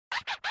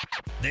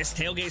This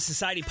Tailgate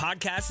Society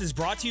podcast is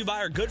brought to you by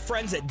our good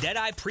friends at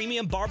Deadeye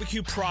Premium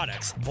Barbecue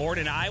Products. Born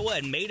in Iowa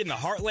and made in the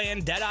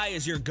heartland, Deadeye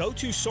is your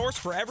go-to source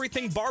for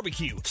everything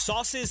barbecue.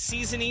 Sauces,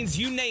 seasonings,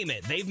 you name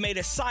it. They've made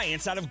a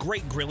science out of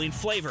great grilling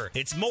flavor.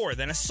 It's more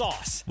than a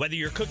sauce. Whether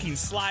you're cooking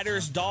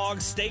sliders,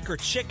 dogs, steak, or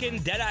chicken,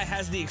 Deadeye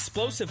has the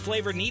explosive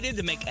flavor needed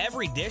to make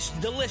every dish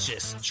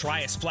delicious.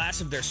 Try a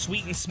splash of their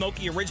sweet and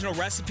smoky original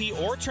recipe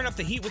or turn up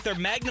the heat with their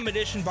Magnum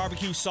Edition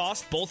barbecue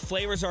sauce. Both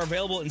flavors are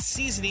available in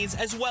seasonings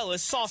as well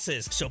as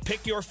sauces. So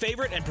pick your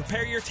favorite and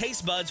prepare your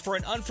taste buds for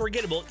an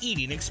unforgettable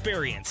eating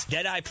experience.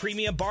 Deadeye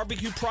Premium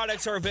Barbecue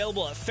Products are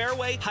available at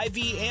Fairway,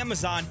 Hy-Vee,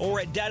 Amazon, or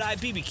at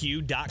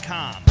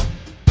DeadeyeBBQ.com.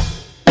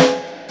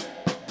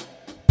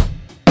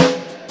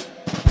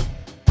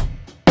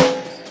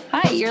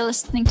 Hi, you're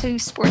listening to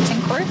Sports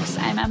and Quirks.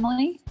 I'm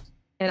Emily.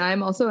 And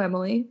I'm also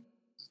Emily.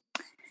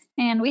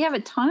 And we have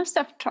a ton of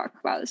stuff to talk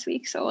about this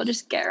week, so we'll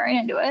just get right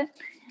into it.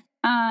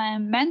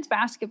 Men's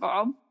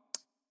basketball.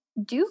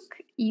 Duke,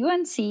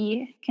 UNC,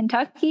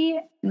 Kentucky,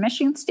 and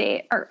Michigan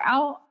State are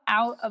out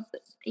of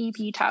the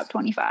AP Top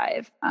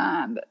 25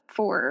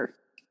 for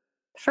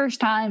the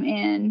first time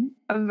in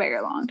a very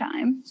long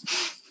time.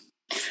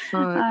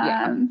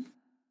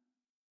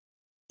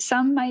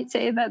 Some might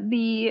say that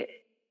the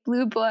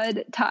blue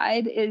blood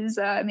tide is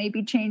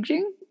maybe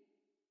changing.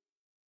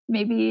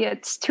 Maybe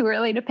it's too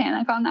early to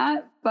panic on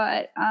that,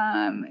 but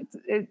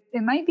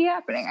it might be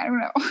happening. I don't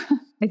know.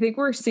 I think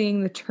we're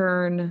seeing the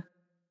turn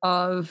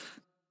of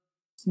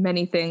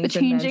many things. The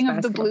changing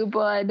of the blue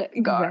blood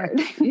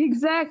guard.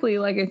 Exactly.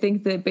 Like, I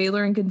think that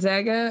Baylor and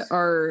Gonzaga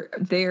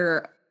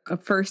they're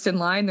first in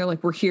line. They're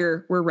like, we're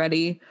here, we're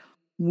ready,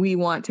 we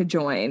want to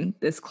join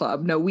this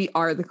club. No, we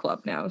are the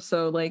club now.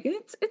 So like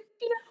it's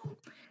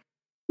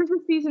there's a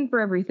season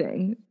for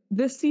everything.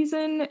 This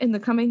season and the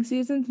coming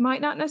seasons might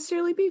not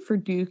necessarily be for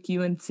Duke,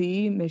 UNC,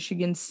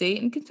 Michigan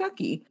State, and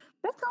Kentucky.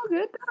 That's all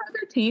good. There are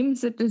other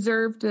teams that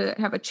deserve to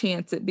have a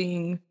chance at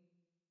being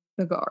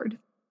the guard.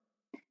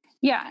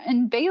 Yeah,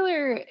 and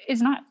Baylor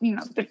is not,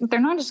 they're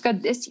not just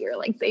good this year.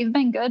 Like, they've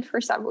been good for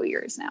several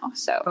years now.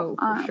 So,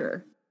 for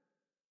sure.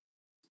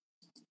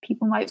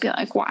 People might be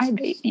like, why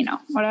they,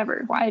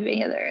 whatever, why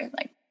Baylor?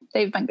 Like,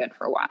 they've been good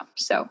for a while.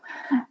 So,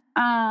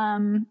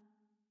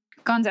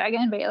 Gonzaga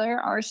and Baylor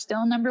are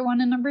still number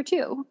 1 and number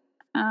 2.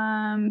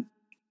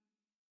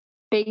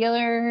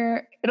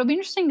 Baylor, it'll be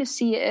interesting to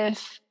see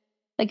if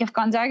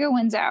Gonzaga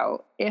wins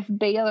out, if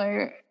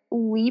Baylor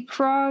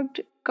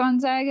leapfrogged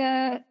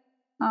Gonzaga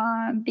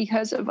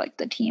because of like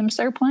the teams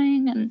they're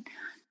playing and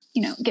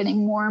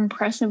getting more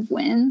impressive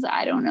wins.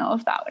 I don't know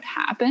if that would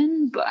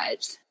happen,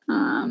 but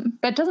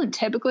that doesn't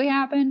typically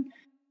happen.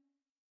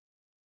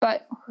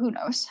 But who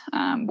knows?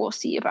 We'll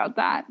see about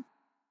that.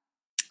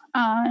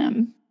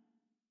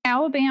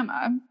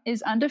 Alabama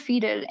is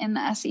undefeated in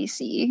the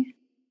SEC,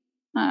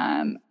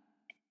 and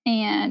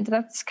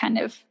that's kind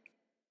of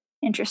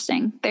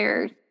interesting.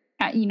 They're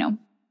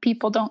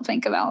people don't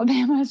think of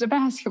Alabama as a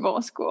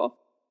basketball school.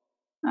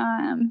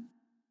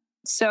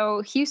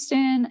 So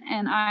Houston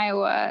and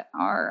Iowa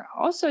are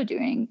also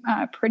doing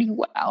pretty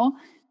well,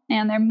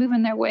 and they're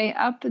moving their way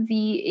up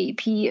the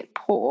AP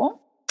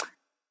poll.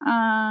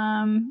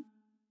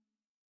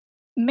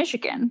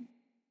 Michigan.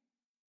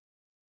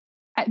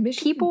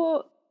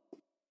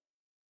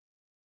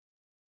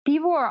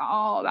 People are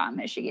all about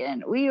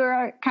Michigan. We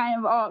were kind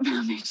of all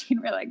about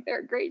Michigan. We're like,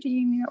 they're a great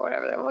team,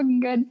 whatever. They're looking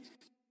good.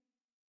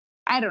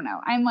 I don't know.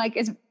 I'm like,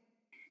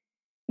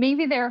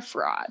 maybe they're a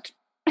fraud.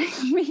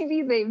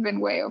 Maybe they've been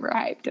way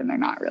overhyped and they're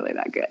not really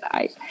that good.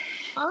 I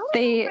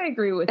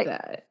agree with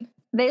that.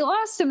 They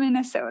lost to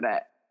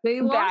Minnesota.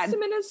 It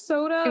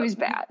was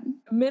bad.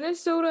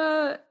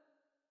 Minnesota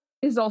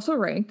is also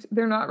ranked.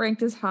 They're not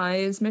ranked as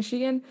high as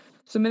Michigan.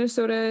 So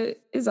Minnesota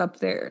is up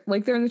there.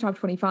 Like, they're in the top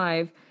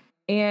 25.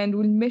 And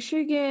when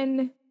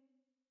Michigan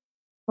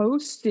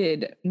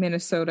hosted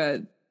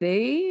Minnesota,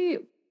 they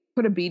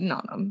put a beating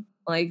on them.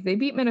 Like, they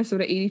beat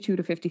Minnesota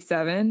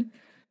 82-57.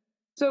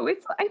 So I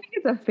think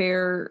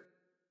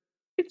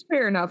it's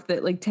fair enough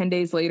that like 10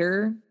 days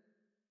later,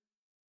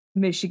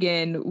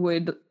 Michigan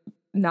would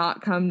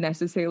not come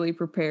necessarily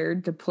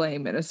prepared to play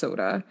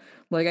Minnesota.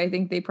 Like, I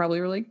think they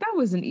probably were like, that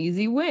was an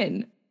easy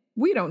win.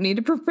 We don't need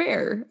to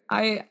prepare.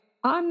 I'm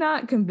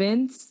not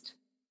convinced.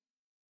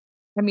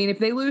 I mean, if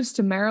they lose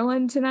to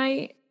Maryland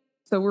tonight,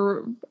 so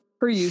we're,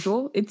 per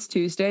usual, it's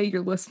Tuesday,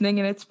 you're listening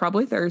and it's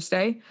probably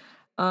Thursday.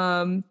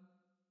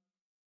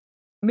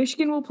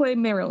 Michigan will play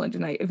Maryland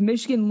tonight. If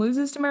Michigan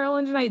loses to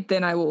Maryland tonight,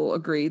 then I will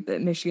agree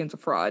that Michigan's a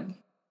fraud.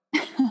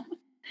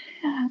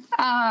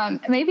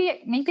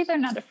 Maybe they're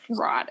not a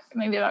fraud.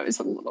 Maybe that was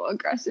a little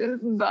aggressive,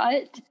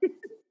 but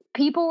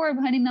people were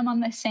putting them on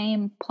the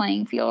same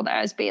playing field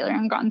as Baylor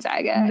and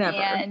Gonzaga. Never.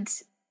 And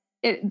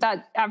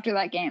that after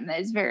that game, that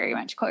is very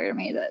much clear to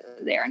me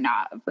that they are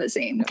not of the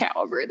same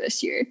caliber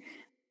this year.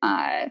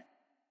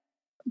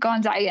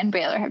 Gonzaga and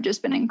Baylor have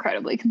just been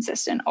incredibly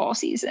consistent all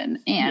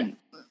season and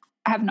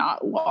have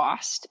not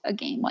lost a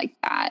game like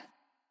that.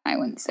 I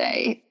wouldn't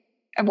say,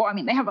 well, I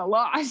mean, they haven't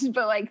lost,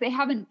 but like they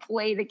haven't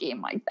played a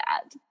game like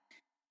that.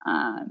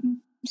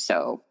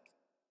 So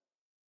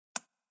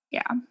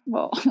yeah,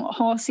 well,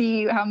 we'll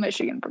see how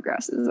Michigan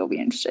progresses. It'll be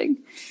interesting.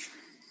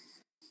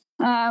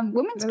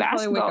 Women's basketball.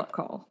 Probably a wake-up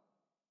call.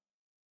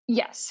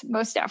 Yes,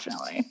 most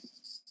definitely.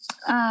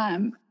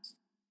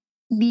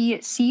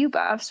 The CU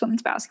Buffs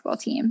women's basketball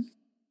team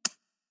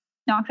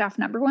knocked off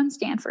number 1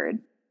 Stanford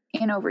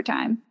in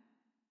overtime,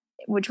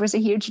 which was a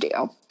huge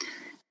deal.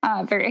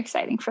 Very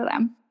exciting for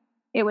them.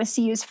 It was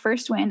CU's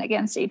first win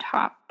against a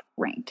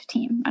top-ranked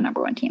team, a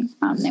number 1 team.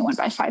 They won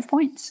by 5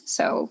 points,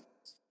 so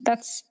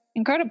that's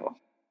incredible.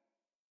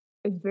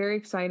 It's very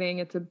exciting.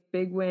 It's a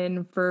big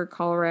win for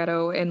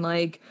Colorado, and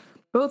like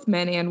both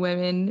men and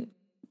women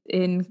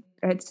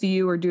at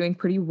CU are doing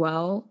pretty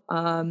well.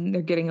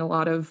 They're getting a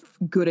lot of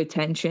good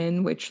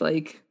attention, which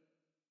like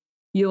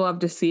you love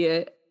to see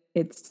it.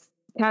 It's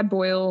Tad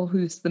Boyle,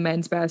 who's the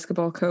men's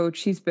basketball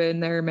coach. He's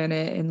been there a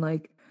minute, and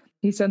like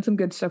he's done some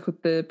good stuff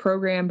with the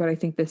program, but I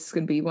think this is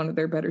going to be one of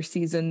their better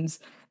seasons.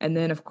 And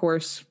then, of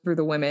course, for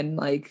the women,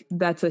 like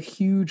that's a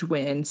huge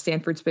win.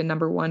 Stanford's been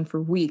number 1 for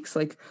weeks.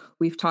 Like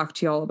we've talked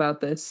to y'all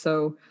about this.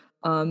 So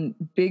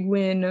big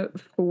win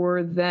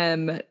for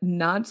them.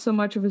 Not so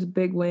much of a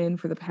big win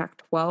for the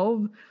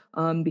Pac-12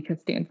 because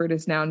Stanford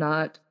is now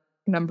not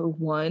number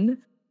 1.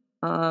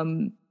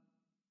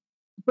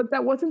 But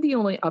that wasn't the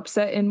only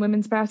upset in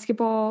women's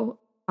basketball.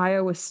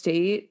 Iowa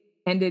State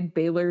ended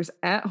Baylor's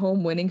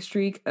at-home winning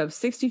streak of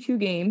 62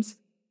 games,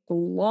 the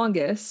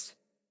longest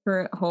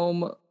current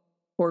home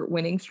court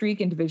winning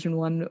streak in Division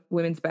I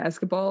women's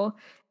basketball,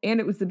 and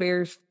it was the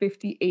Bears'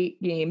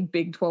 58-game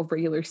Big 12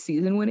 regular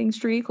season winning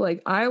streak.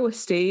 Like Iowa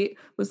State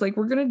was like,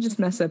 we're going to just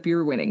mess up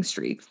your winning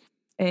streak,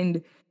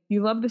 and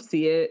you love to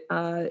see it.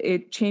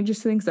 It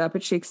changes things up.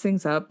 It shakes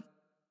things up.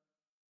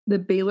 The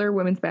Baylor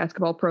women's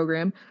basketball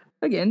program,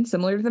 again,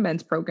 similar to the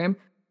men's program,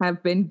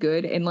 have been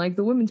good, and like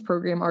the women's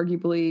program,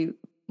 arguably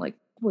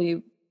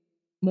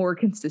more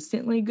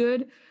consistently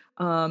good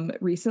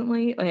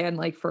recently, and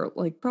like for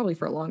like probably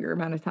for a longer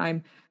amount of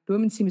time. The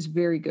women's team is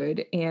very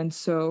good, and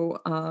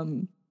so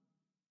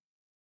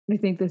I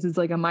think this is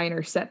like a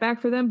minor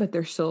setback for them, but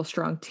they're still a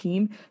strong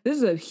team. This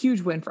is a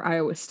huge win for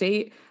Iowa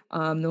State.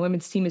 The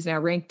women's team is now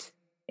ranked,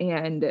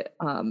 and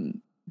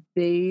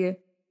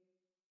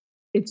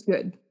it's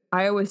good.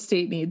 Iowa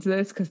State needs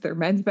this because their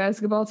men's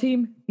basketball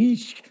team,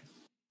 yeesh.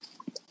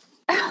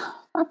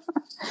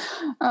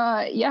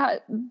 Yeah,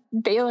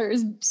 Baylor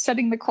is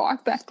setting the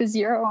clock back to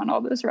 0 on all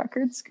those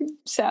records.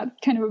 Sad,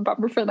 kind of a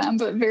bummer for them,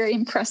 but very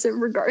impressive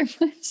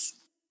regardless.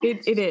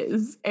 It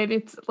is, and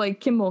it's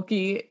like Kim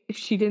Mulkey.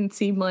 She didn't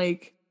seem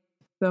like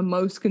the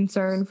most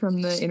concerned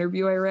from the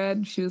interview I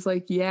read. She was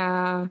like,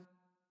 "Yeah,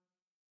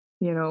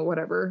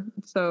 whatever."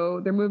 So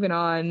they're moving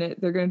on.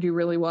 They're going to do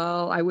really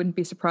well. I wouldn't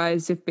be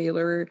surprised if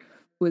Baylor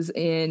was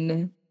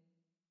in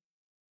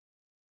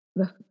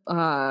the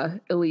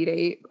Elite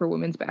 8 for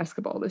women's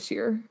basketball this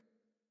year.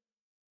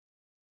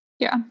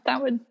 Yeah,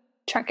 that would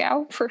check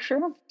out for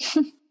sure.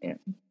 Yeah,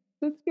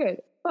 that's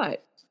good.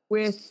 But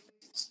with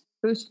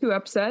those 2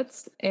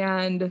 upsets,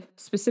 and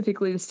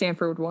specifically the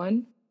Stanford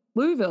one,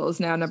 Louisville is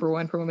now number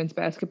 1 for women's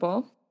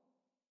basketball,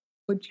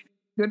 which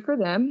good for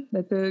them.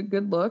 That's a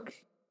good look.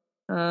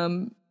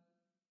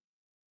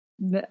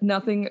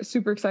 Nothing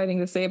super exciting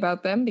to say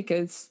about them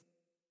because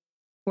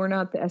we're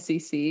not the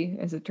SEC,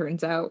 as it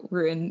turns out.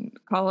 We're in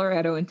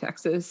Colorado and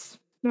Texas.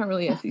 Not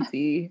really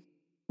SEC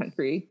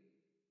country.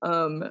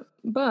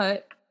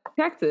 But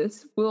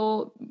Texas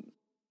will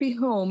be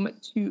home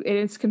to, it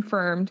is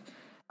confirmed,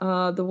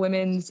 the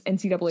women's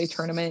NCAA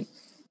tournament.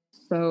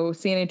 So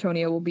San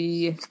Antonio will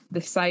be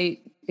the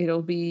site.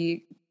 It'll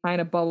be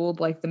kind of bubbled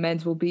like the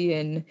men's will be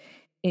in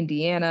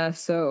Indiana.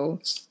 So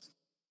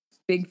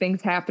big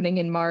things happening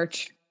in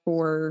March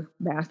for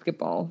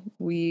basketball.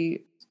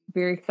 We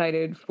very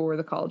excited for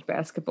the college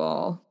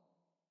basketball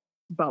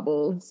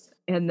bubbles.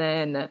 And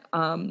then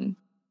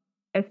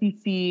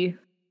SEC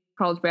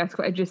college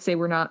basketball, I just say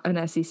we're not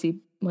an SEC,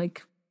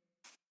 like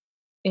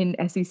in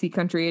SEC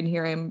country. And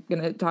here I'm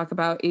going to talk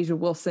about Asia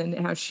Wilson,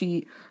 how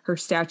her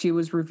statue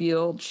was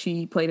revealed.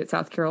 She played at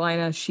South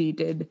Carolina. She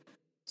did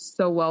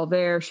so well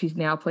there. She's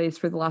now plays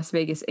for the Las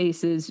Vegas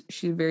Aces.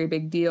 She's a very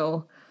big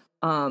deal.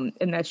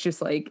 And that's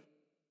just like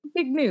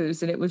big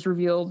news. And it was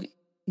revealed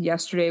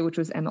yesterday, which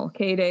was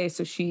MLK Day.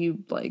 So she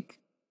like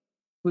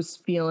was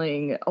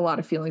feeling a lot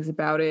of feelings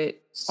about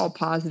it, all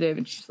positive,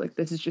 and she's like,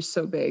 this is just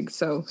so big.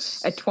 So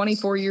at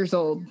 24 years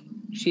old,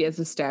 she has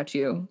a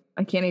statue.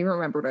 I can't even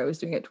remember what I was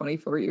doing at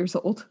 24 years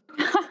old.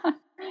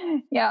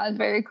 Yeah, it's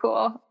very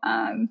cool.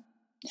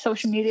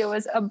 Social media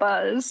was a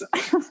buzz.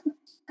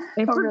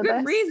 And for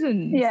good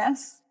reason.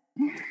 Yes.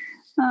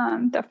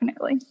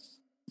 Definitely.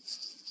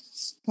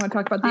 Want to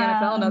talk about the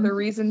NFL? Another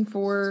reason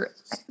for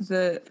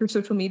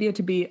social media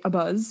to be a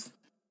buzz?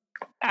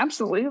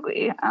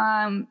 Absolutely.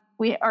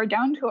 We are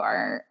down to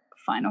our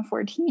final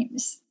 4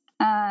 teams,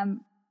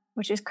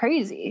 which is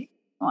crazy.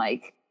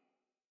 Like,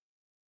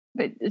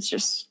 it's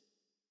just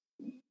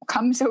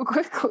come so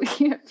quickly,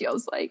 it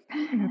feels like.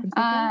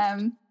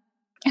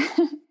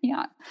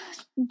 Yeah.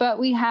 But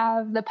we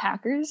have the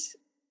Packers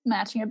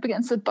matching up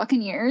against the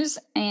Buccaneers,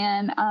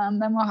 and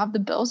then we'll have the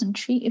Bills and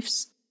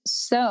Chiefs.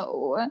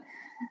 So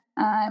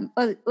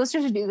let's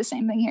just do the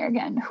same thing here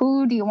again.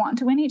 Who do you want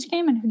to win each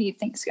game, and who do you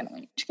think is going to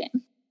win each game?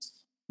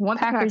 I want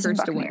Packers and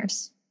to win.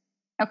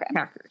 Okay.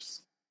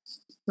 Packers.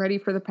 Ready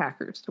for the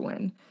Packers to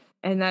win.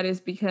 And that is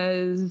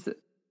because,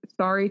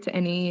 sorry to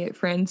any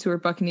friends who are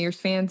Buccaneers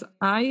fans,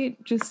 I'm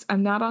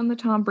not on the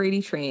Tom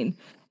Brady train,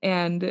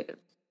 and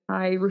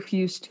I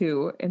refuse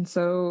to. And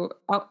so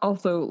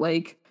also,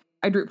 like,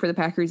 I'd root for the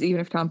Packers even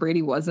if Tom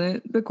Brady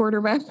wasn't the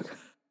quarterback,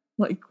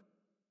 like,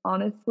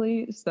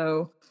 honestly.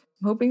 So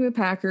I'm hoping the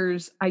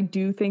Packers. I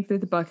do think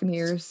that the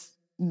Buccaneers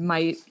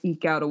might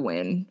eke out a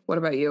win. What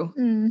about you?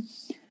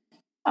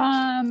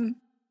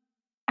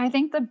 I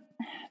think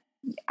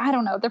I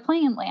don't know. They're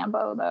playing in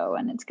Lambeau though,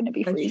 and it's going to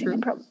be freezing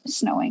and probably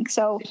snowing.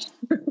 So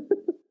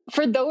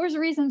for those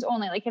reasons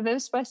only, like if it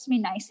was supposed to be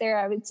nice there,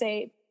 I would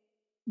say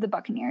the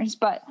Buccaneers,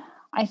 but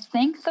I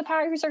think the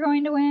Packers are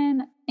going to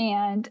win.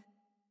 And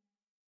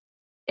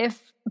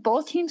if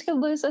both teams could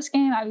lose this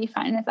game, I'd be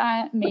fine with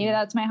that. Maybe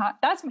that's my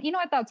hot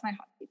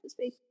take this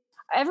week.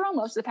 Everyone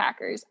loves the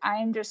Packers.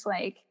 I'm just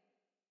like,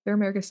 they're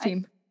America's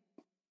team.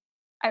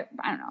 I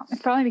don't know.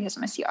 It's probably because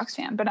I'm a Seahawks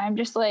fan, but I'm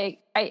just like,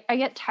 I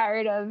get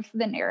tired of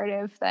the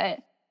narrative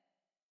that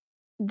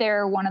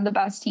they're one of the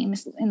best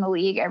teams in the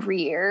league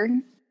every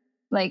year.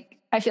 Like,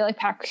 I feel like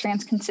Packers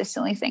fans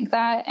consistently think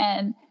that.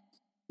 And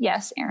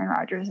yes, Aaron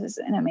Rodgers is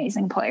an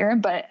amazing player,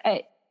 but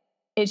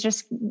it's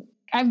just,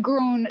 I've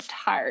grown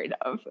tired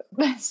of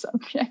the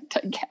subject,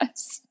 I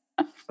guess.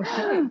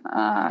 Okay.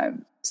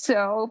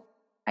 So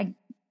I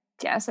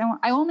guess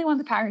I only want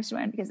the Packers to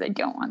win because I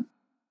don't want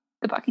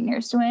the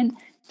Buccaneers to win.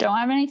 Don't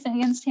have anything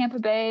against Tampa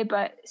Bay,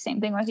 but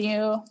same thing with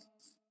you.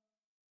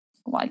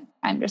 Like,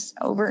 I'm just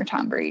over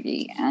Tom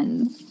Brady,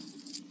 and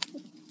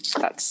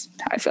that's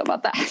how I feel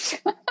about that.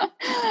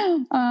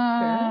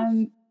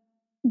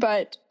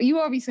 But you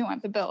obviously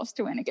want the Bills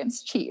to win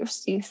against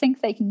Chiefs. Do you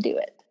think they can do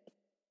it?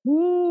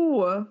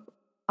 Ooh,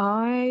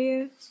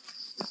 I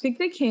think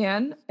they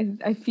can.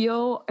 I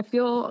feel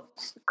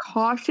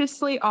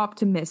cautiously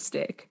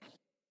optimistic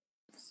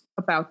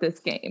about this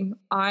game.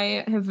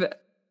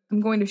 I'm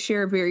going to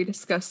share a very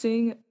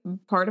disgusting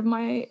part of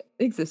my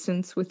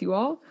existence with you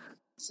all.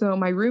 So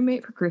my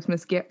roommate for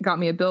Christmas got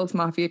me a Bills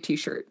Mafia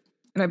t-shirt,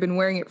 and I've been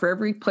wearing it for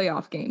every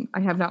playoff game. I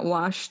have not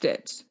washed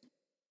it.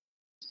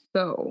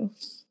 So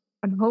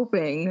I'm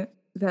hoping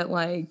that,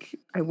 like,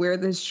 I wear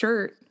this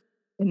shirt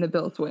and the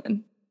Bills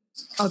win.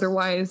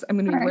 Otherwise, I'm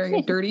going to be wearing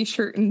a dirty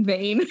shirt in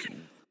vain.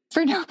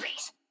 For no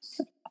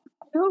reason.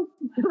 No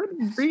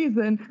good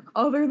reason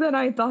other than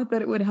I thought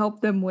that it would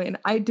help them win.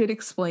 I did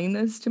explain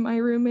this to my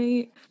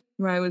roommate,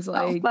 where I was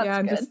like,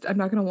 I'm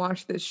not going to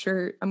wash this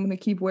shirt. I'm going to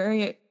keep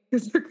wearing it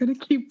because they're going to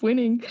keep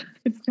winning.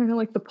 It's kind of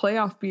like the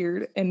playoff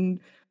beard.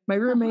 And my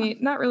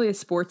roommate, not really a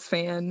sports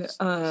fan,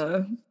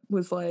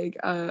 was like,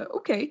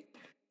 okay.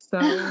 So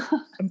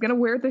I'm going to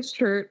wear this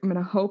shirt. I'm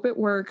going to hope it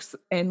works.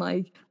 And,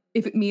 like,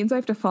 if it means I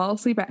have to fall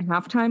asleep at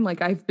halftime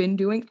like I've been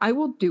doing, I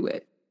will do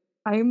it.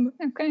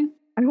 Okay.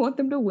 I want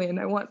them to win.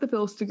 I want the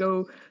Bills to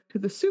go to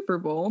the Super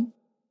Bowl.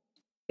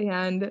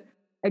 And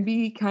I'd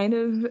be kind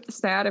of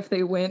sad if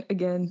they went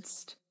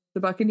against the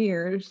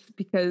Buccaneers,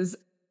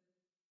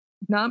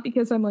 not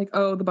because I'm like,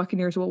 oh, the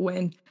Buccaneers will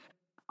win.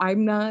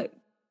 I'm not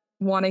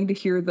wanting to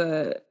hear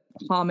the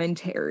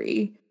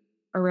commentary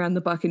around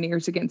the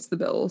Buccaneers against the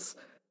Bills.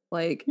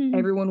 Like,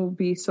 everyone will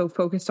be so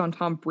focused on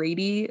Tom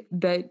Brady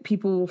that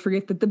people will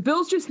forget that the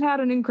Bills just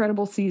had an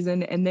incredible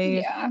season, and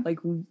they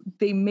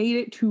made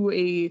it to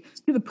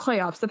the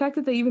playoffs. The fact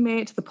that they even made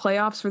it to the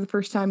playoffs for the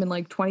first time in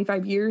like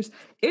 25 years,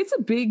 it's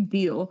a big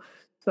deal.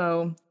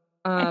 So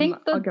I think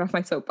I'll get off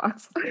my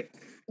soapbox.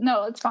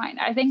 No, it's fine.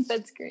 I think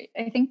that's great.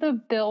 I think the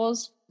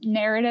Bills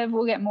narrative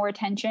will get more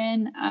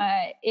attention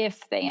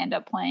if they end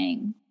up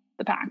playing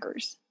the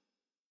Packers.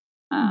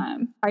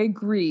 I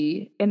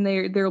agree. And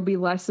there'll be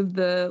less of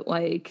the,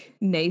 like,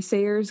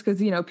 naysayers,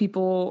 because, you know,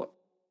 people,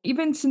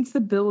 even since the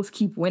Bills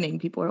keep winning,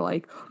 people are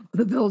like,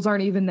 the Bills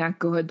aren't even that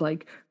good.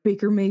 Like,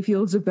 Baker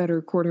Mayfield's a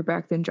better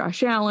quarterback than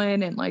Josh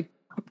Allen, and, like,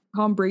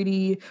 Tom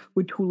Brady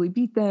would totally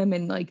beat them.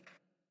 And, like,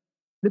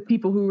 the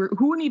people who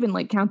wouldn't even,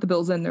 like, count the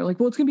Bills in, they're like,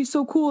 well, it's gonna be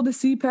so cool to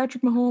see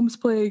Patrick Mahomes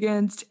play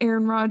against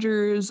Aaron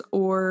Rodgers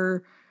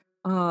or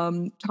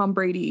Tom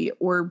Brady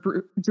or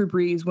Drew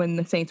Brees when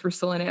the Saints were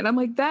still in it. And I'm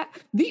like,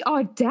 the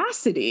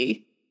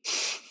audacity.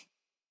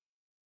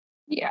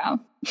 Yeah.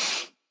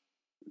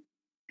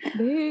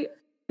 They're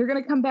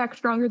gonna come back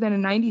stronger than a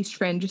 90s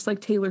trend, just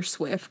like Taylor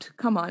Swift.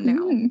 Come on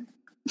now.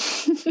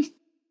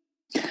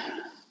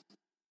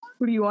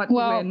 Who do you want to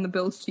win the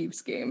Bills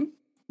Chiefs game?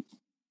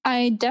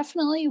 I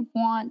definitely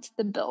want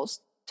the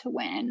Bills to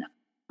win.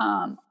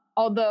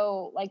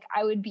 Although, like,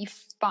 I would be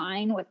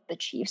fine with the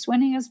Chiefs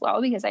winning as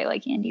well because I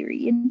like Andy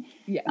Reid.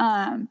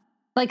 Yeah.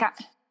 Like,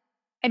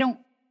 I don't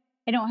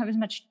have as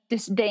much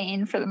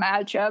disdain for the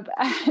matchup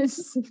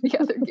as the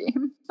other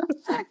game,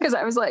 because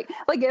I was like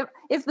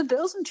if the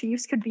Bills and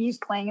Chiefs could be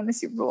playing in the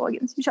Super Bowl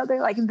against each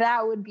other, like,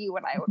 that would be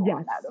what I would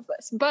want out of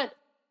this. But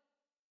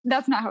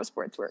that's not how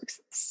sports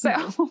works.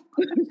 So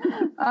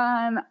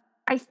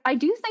I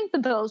do think the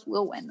Bills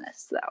will win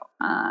this, though.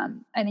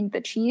 I think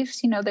the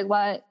Chiefs, they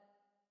let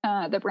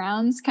the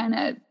Browns kind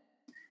of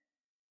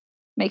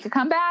make a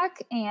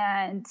comeback,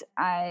 and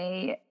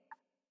I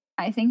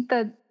think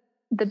that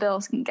the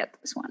Bills can get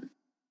this one.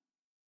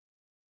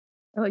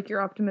 I like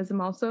your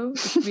optimism also.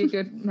 This would be a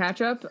good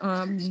matchup.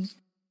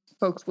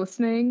 Folks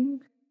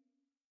listening,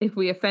 if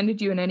we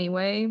offended you in any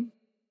way,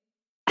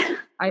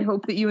 I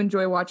hope that you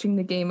enjoy watching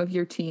the game of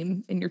your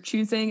team and your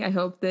choosing. I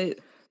hope that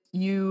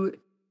you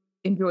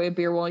enjoy a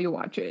beer while you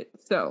watch it.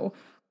 So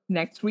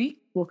next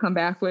week, we'll come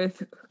back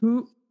with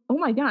who. Oh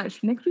my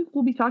gosh, next week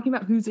we'll be talking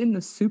about who's in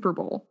the Super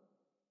Bowl.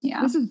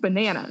 Yeah. This is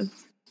bananas.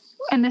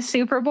 And the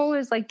Super Bowl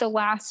is like the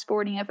last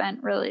sporting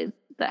event really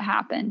that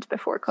happened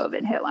before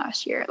COVID hit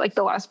last year, like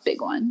the last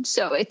big one.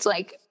 So it's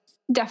like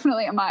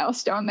definitely a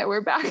milestone that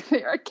we're back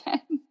there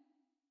again.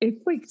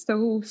 It's like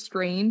so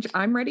strange.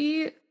 I'm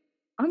ready.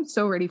 I'm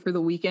so ready for the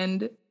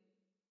weekend.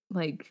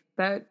 Like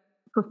that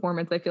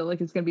performance, I feel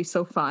like is going to be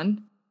so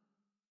fun.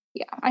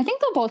 Yeah, I think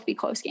they'll both be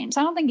close games.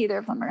 I don't think either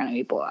of them are going to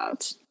be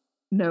blowouts.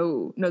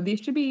 No, these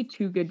should be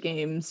two good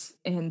games.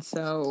 And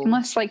so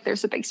unless like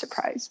there's a big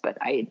surprise, but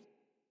I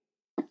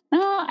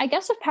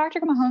guess if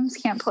Patrick Mahomes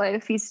can't play,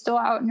 if he's still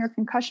out in your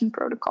concussion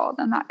protocol,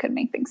 then that could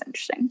make things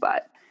interesting.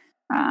 But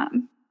I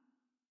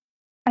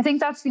think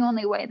that's the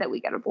only way that we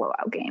get a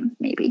blowout game,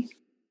 maybe.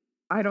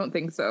 I don't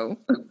think so.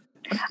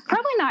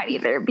 Probably not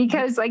either,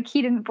 because like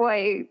he didn't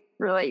play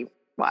really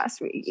last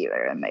week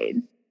either, and they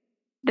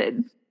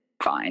did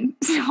fine.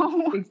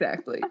 So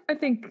exactly. I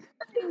think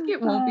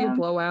it won't be a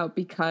blowout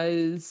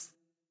because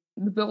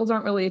the Bills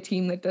aren't really a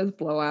team that does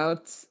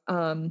blowouts.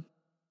 I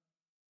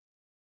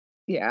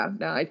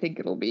think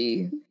it'll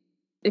be,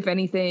 if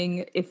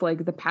anything, if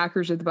like the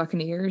Packers or the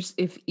Buccaneers,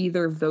 if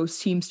either of those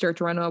teams start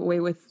to run away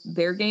with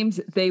their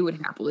games, they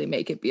would happily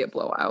make it be a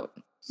blowout.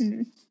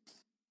 Mm-hmm.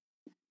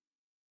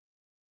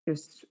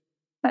 Just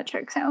that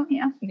checks out.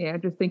 Yeah,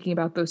 just thinking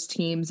about those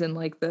teams and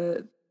like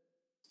the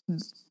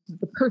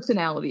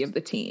personality of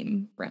the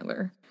team,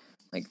 rather.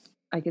 Like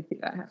I could see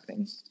that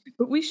happening.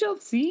 But we shall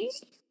see.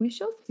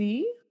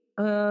 Want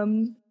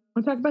to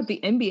talk about the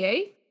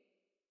NBA?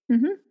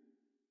 Mm-hmm.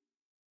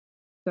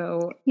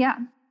 So yeah.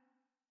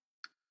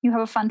 You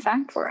have a fun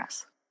fact for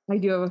us. I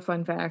do have a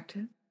fun fact.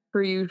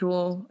 Per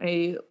usual,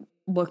 I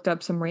looked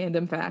up some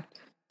random fact.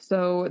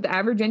 So the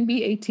average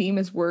NBA team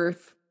is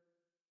worth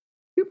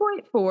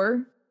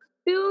 $2.4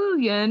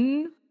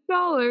 billion.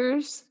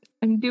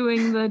 I'm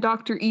doing the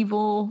Dr.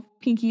 Evil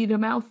pinky to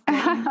mouth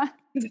thing.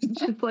 It's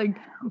just like,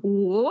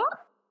 what?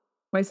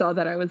 When I saw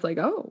that, I was like,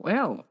 oh,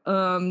 wow.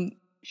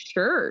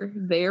 Sure,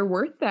 they are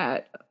worth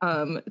that.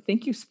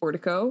 Thank you,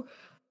 Sportico.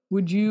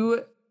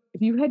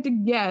 If you had to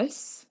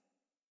guess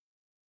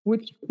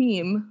which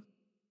team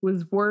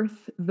was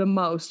worth the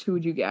most, who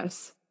would you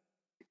guess?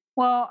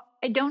 Well,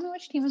 I don't know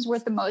which team is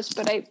worth the most,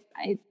 but I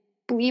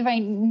believe I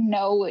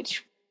know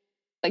which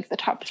like the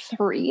top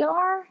three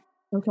are.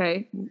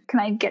 Okay. Can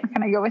I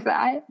go with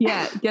that?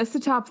 Yeah, guess the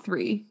top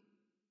three.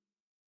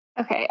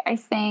 Okay, I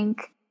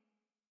think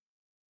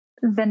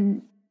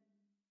the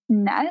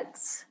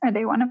Nets, are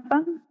they one of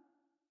them?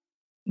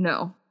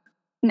 No.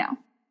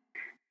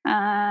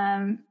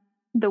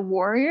 The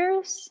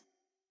Warriors?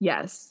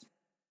 Yes.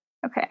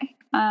 Okay.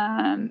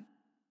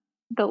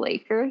 The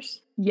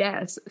Lakers?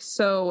 Yes.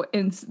 So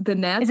in the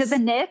Nets. Is it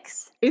the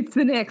Knicks? It's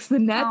the Knicks. The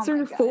Nets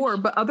are 4,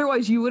 but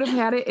otherwise you would have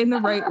had it in the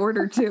right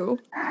order too.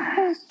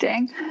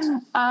 Dang.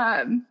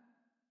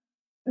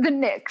 The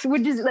Knicks,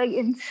 which is like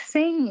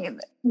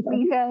insane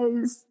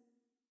because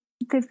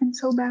they've been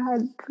so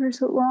bad for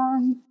so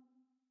long.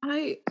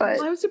 I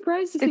was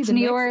surprised to see the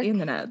Knicks and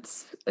the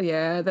Nets.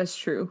 Yeah, that's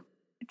true.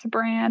 It's a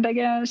brand, I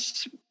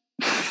guess.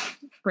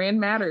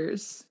 Brand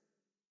matters.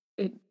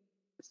 It's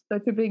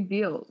such a big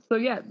deal. So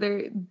yeah,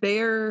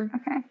 they're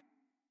okay.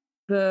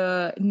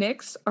 The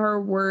Knicks are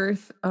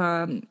worth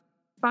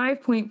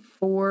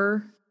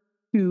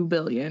 $5.42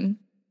 billion.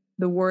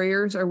 The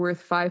Warriors are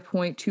worth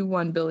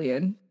 $5.21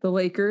 billion. The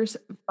Lakers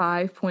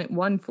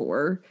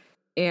 $5.14,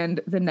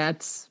 and the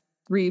Nets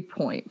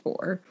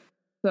 $3.4.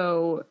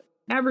 So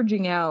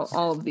averaging out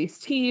all of these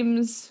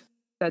teams,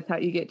 that's how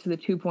you get to the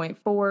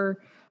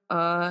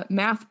 2.4.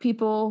 Math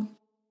people,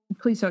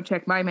 please don't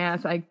check my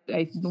math. I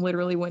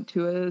literally went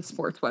to a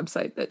sports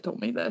website that told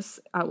me this.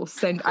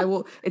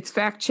 It's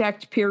fact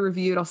checked, peer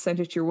reviewed. I'll send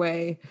it your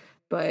way.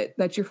 But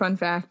that's your fun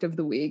fact of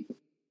the week.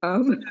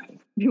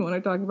 You want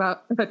to talk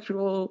about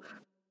actual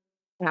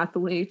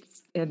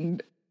athletes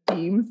and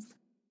teams?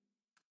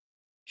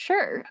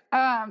 Sure.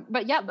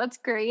 But yeah, that's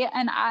great.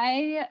 And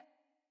I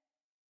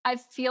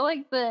feel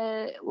like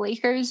the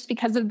Lakers,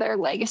 because of their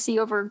legacy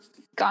over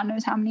God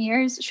knows how many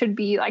years, should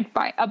be like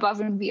above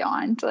and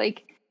beyond.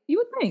 Like, you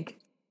would think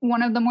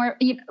one of the more,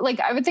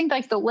 I would think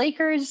like the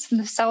Lakers,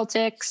 the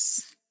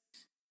Celtics.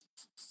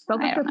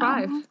 Celtics are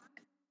 5.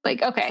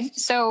 Like, okay,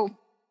 so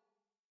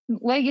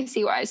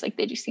legacy wise, like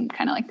they just seem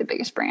kind of like the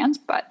biggest brands,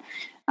 but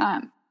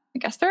I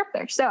guess they're up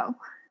there. So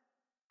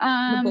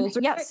the Bulls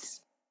are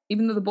 6.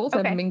 even though the Bulls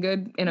haven't Okay. been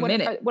good in a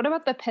minute. What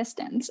about the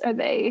Pistons? Are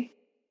they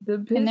The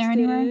Pistons in there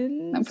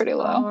anywhere? I'm pretty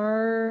low.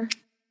 are,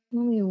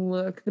 let me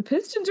look. The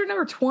Pistons are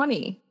number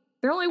 20.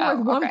 They're only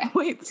worth Oh, okay.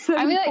 1.7.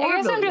 I mean, I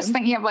guess I'm just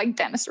thinking of like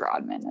Dennis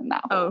Rodman and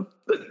that whole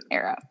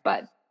era.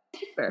 But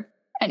fair.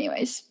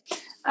 anyways,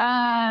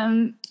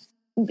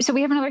 so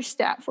we have another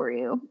stat for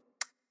you.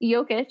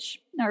 Jokic,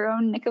 our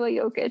own Nikola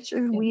Jokic,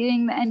 is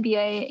leading the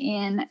NBA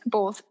in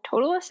both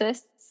total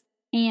assists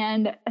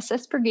and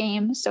assists per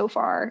game so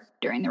far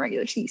during the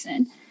regular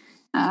season.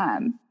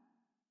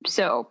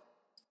 So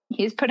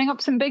he's putting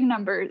up some big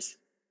numbers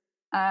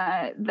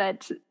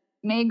that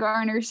may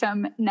garner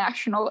some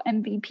national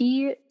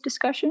MVP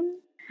discussion.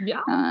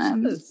 Yeah.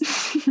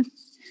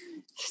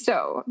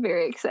 So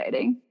very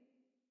exciting.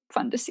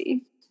 Fun to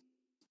see.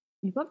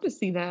 You'd love to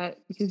see that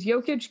because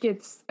Jokic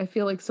gets, I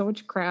feel like, so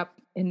much crap.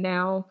 And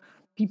now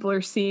people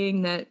are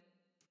seeing that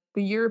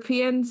the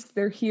Europeans,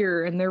 they're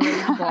here and they're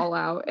ready to ball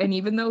out. And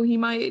even though he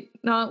might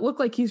not look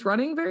like he's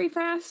running very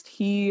fast,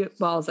 he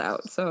balls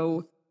out.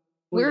 So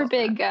we're a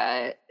big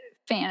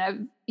fan of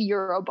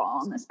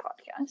Euroball on this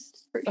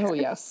podcast. For sure. Oh,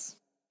 yes.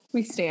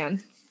 We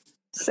stand.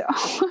 So,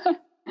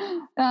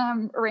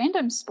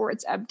 random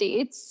sports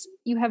updates.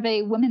 You have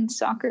a women's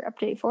soccer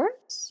update for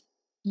us?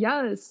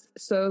 Yes.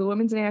 So the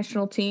women's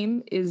national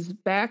team is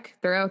back.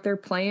 They're out there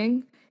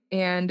playing,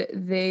 and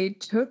they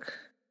took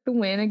the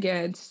win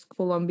against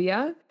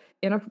Colombia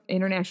in an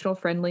international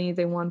friendly.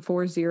 They won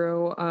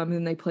 4-0,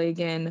 and they play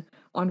again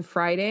on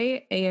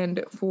Friday.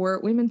 And for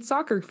women's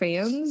soccer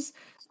fans,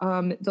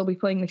 they'll be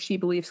playing the She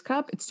Believes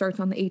Cup. It starts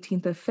on the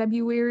 18th of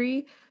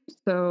February.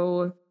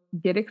 So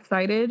get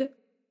excited.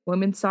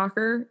 Women's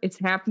soccer, it's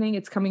happening.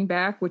 It's coming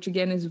back, which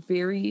again is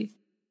very,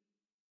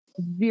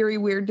 very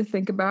weird to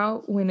think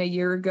about when a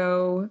year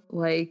ago,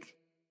 like,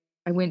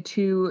 I went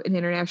to an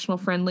international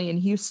friendly in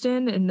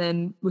Houston and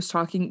then was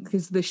talking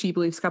because the She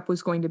Believes Cup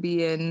was going to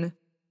be in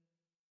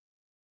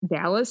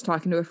Dallas,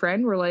 talking to a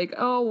friend. We're like,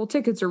 oh, well,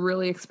 tickets are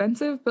really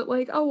expensive, but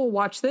like, oh, we'll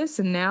watch this.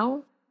 And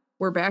now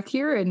we're back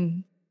here,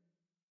 and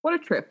what a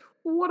trip.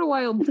 What a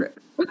wild trip.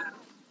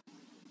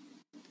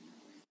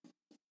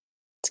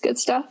 It's good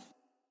stuff.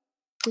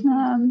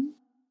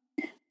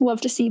 Love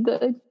to see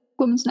the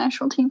women's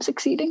national team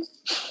succeeding.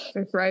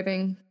 They're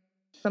thriving.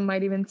 Some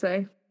might even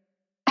say.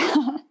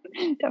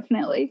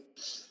 Definitely.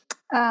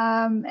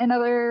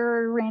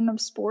 Another random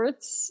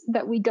sports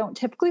that we don't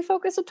typically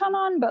focus a ton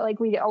on, but like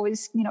we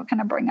always, kind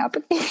of bring up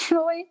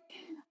occasionally.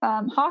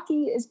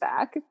 Hockey is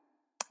back.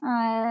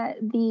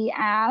 The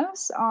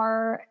Avs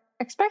are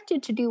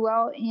expected to do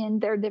well in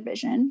their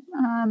division.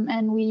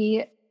 And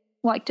we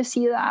like to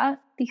see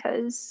that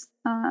because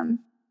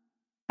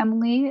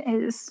Emily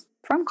is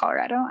from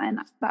Colorado and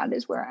that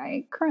is where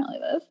I currently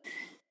live.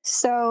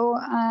 So,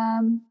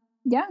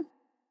 yeah,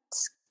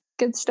 it's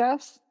good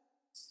stuff.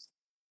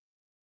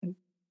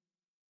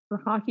 For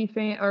hockey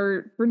fan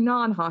or for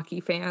non-hockey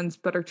fans,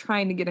 but are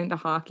trying to get into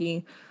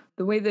hockey,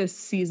 the way this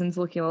season's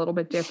looking a little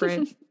bit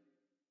different.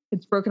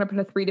 It's broken up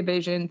into 3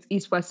 divisions: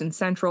 East, West, and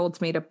Central. It's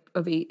made up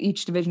of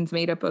each division's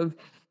made up of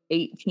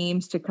 8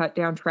 teams to cut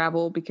down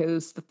travel,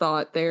 because the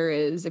thought there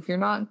is if you're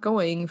not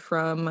going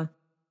from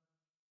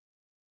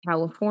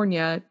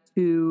California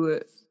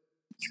to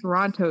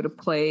Toronto to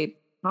play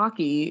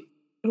hockey,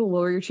 it'll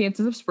lower your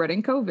chances of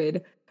spreading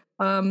COVID.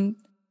 And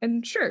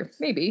sure,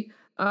 maybe.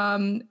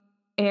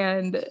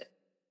 And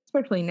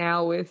especially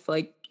now with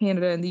like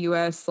Canada and the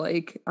US,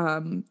 like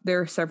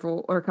there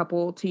are a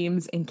couple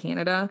teams in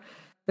Canada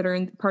that are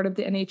in part of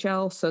the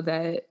NHL, so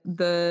that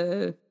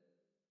the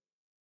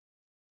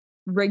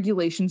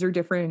regulations are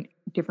different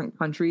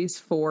countries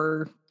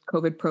for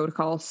COVID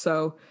protocols.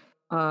 So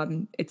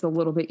it's a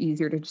little bit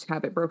easier to just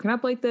have it broken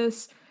up like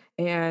this.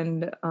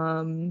 And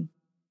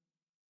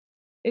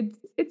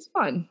it's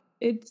fun.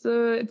 It's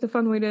a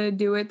fun way to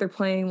do it. They're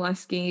playing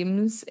less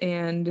games,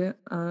 and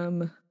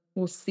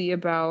we'll see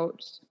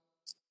about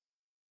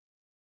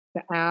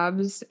the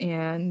Avs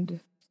and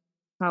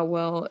how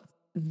well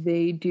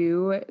they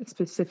do.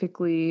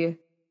 Specifically,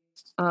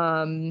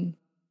 they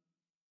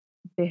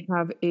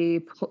have a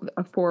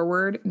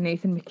forward,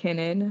 Nathan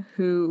McKinnon,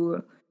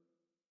 who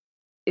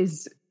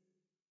is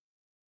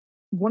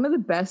one of the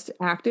best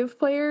active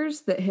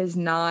players that has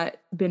not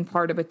been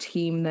part of a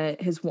team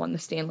that has won the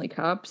Stanley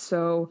Cup.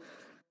 So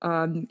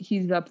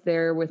he's up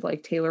there with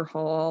like Taylor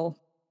Hall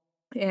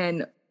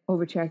and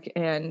Ovechek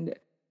and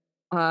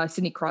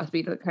Sidney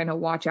Crosby to kind of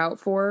watch out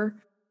for.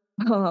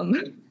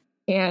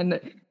 And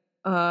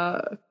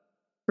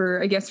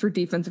for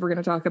defense, we're going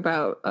to talk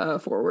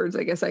about forwards.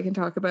 I guess I can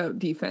talk about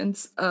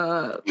defense.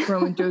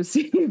 Roman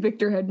Josi,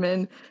 Victor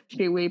Hedman,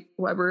 Shea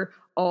Weber,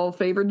 all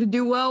favored to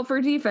do well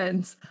for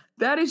defense.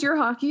 That is your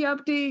hockey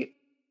update.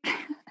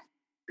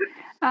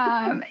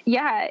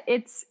 Yeah,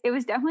 it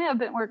was definitely a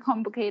bit more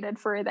complicated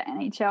for the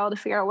NHL to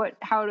figure out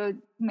how to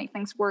make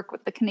things work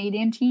with the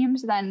Canadian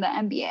teams than the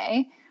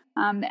NBA.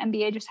 The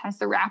NBA just has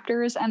the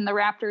Raptors, and the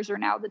Raptors are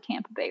now the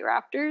Tampa Bay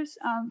Raptors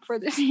for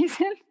the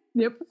season.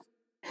 Yep.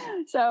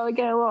 So we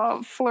get a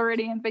little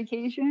Floridian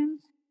vacation.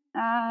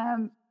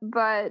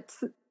 But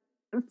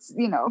it's,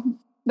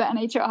 the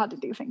NHL had to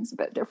do things a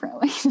bit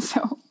differently.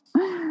 So,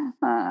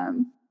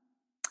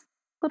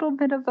 little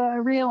bit of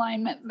a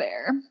realignment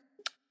there.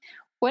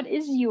 What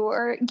is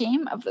your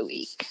game of the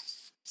week?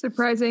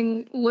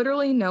 Surprising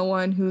literally no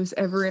one who's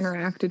ever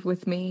interacted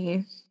with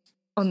me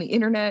on the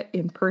internet,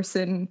 in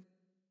person,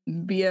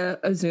 via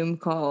a Zoom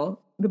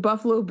call. The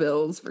Buffalo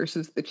Bills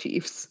versus the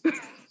Chiefs.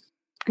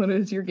 What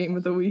is your game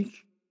of the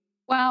week?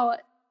 Well,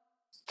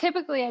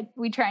 typically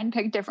we try and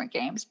pick different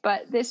games,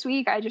 but this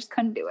week I just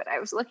couldn't do it. I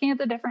was looking at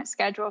the different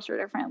schedules for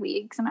different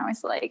leagues, and I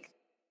was like,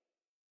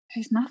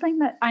 there's nothing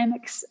that I'm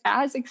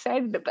as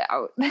excited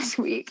about this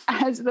week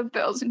as the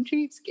Bills and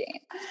Chiefs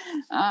game.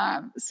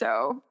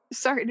 So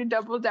sorry to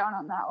double down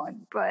on that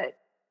one, but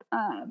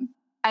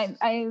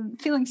I'm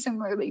feeling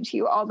similarly to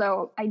you,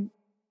 although I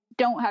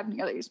don't have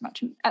nearly as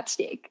much at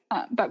stake,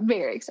 but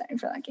very excited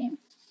for that game.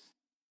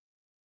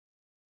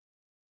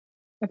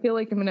 I feel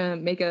like I'm going to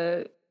make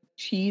a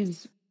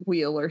cheese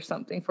wheel or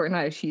something for it.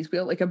 Not a cheese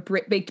wheel, like a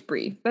baked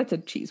brie. That's a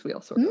cheese wheel,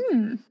 sort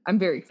of. I'm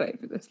very excited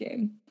for this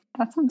game.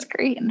 That sounds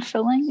great and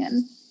filling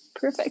and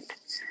perfect.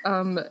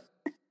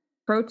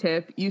 Pro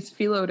tip, use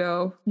phyllo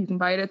dough. You can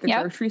buy it at the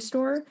grocery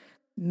store.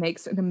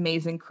 Makes an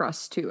amazing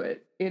crust to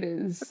it. It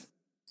is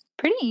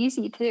pretty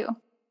easy too.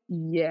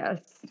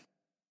 Yes.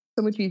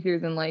 So much easier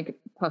than like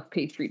puff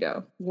pastry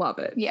dough. Love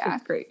it. Yeah.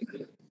 It's great.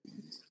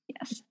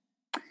 Yes.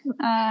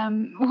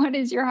 What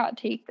is your hot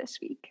take this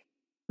week?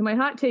 My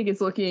hot take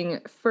is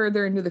looking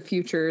further into the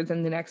future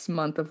than the next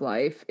month of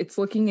life. It's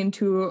looking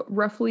into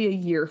roughly a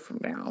year from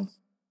now.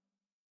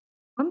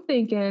 I'm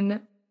thinking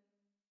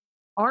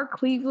our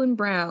Cleveland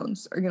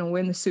Browns are going to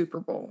win the Super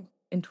Bowl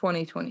in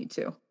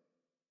 2022.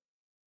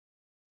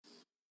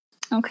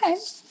 Okay.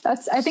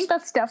 I think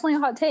that's definitely a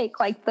hot take.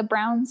 Like, the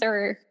Browns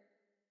are,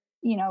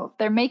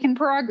 they're making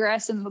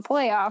progress in the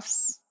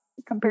playoffs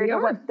compared to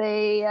what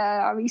they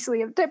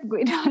obviously have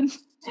typically done.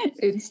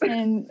 It's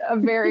in a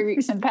very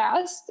recent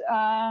past.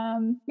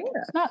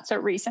 Not so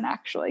recent,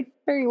 actually.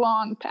 Very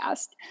long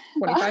past.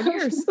 25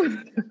 years.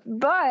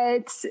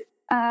 But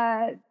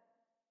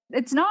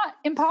it's not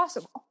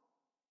impossible.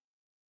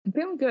 I'm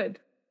feeling good.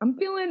 I'm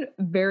feeling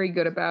very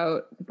good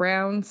about the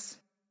Browns.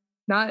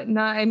 I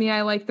mean,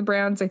 I like the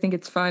Browns. I think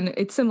it's fun.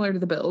 It's similar to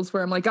the Bills,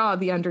 where I'm like,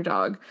 the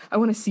underdog. I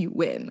want to see you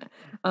win.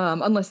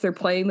 Unless they're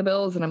playing the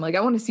Bills, and I'm like,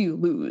 I want to see you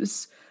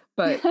lose.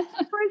 But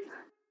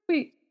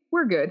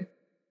we're good.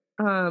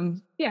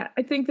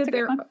 I think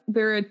that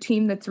they're a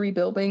team that's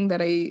rebuilding,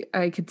 that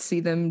I could see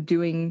them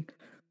doing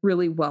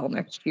really well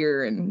next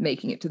year and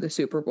making it to the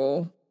Super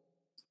Bowl.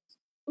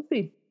 We'll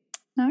see.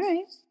 All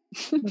right.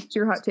 What's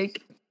your hot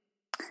take?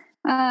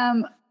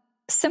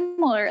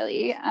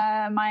 Similarly,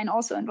 mine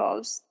also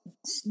involves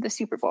the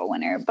Super Bowl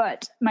winner,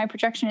 but my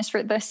projection is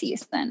for this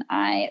season.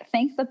 I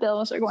think the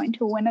Bills are going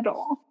to win it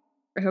all.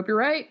 I hope you're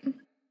right.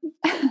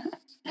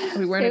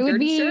 We wearing a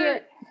dirty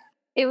shirt.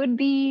 It would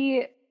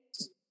be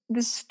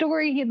the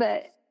story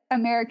that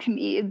America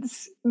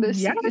needs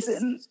this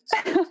season.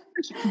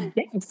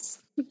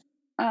 Yes.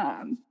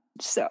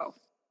 So,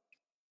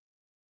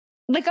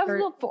 like, of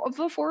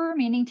the four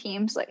remaining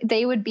teams, like,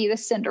 they would be the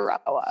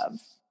Cinderella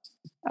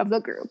of the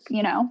group,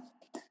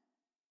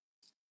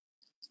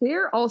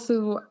 They're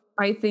also,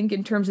 I think,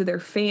 in terms of their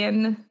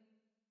fan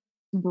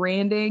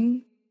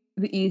branding,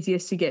 the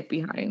easiest to get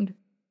behind.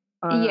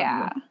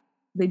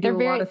 They do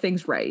a lot of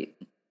things right.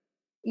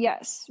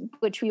 Yes,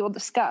 which we will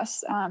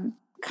discuss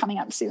coming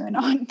up soon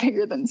on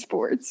Bigger Than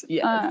Sports.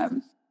 Yes.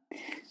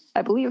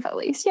 I believe, at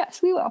least.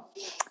 Yes, we will.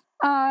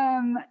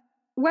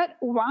 What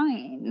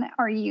wine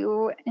are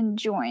you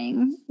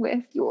enjoying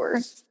with your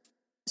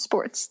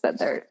sports that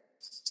there's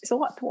a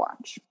lot to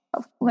watch?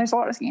 There's a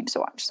lot of games to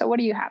watch. So what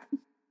do you have?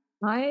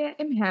 I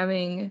am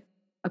having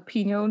a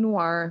Pinot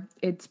Noir.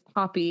 It's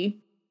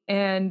poppy,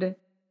 and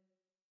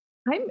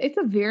it's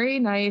a very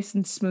nice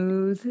and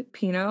smooth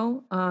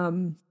Pinot.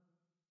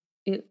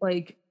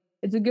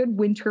 It's a good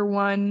winter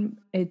one.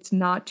 It's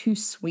not too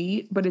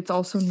sweet, but it's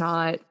also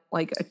not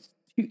like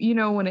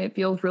when it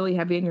feels really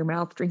heavy in your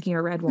mouth drinking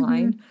a red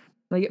wine. Mm-hmm.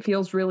 Like, it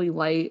feels really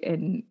light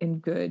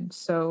and good.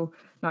 So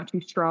not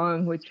too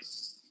strong, which,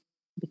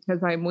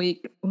 because I'm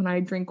weak when I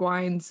drink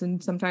wines,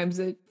 and sometimes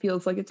it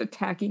feels like it's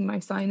attacking my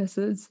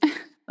sinuses.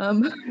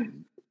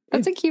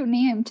 That's a cute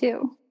name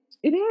too.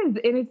 It is.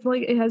 And it's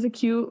like, it has a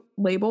cute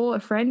label. A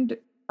friend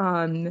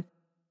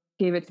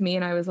gave it to me,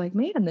 and I was like,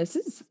 man,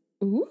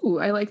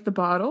 I like the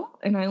bottle,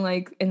 and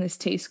this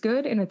tastes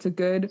good, and it's a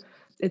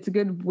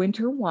good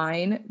winter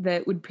wine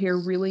that would pair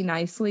really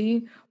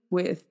nicely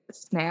with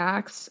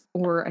snacks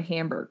or a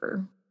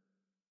hamburger.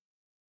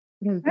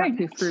 It's not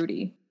too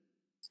fruity.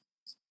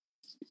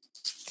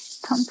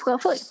 Sounds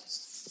lovely.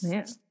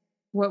 Yeah.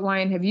 What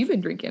wine have you been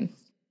drinking?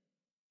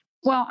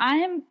 Well, I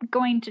am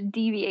going to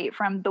deviate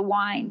from the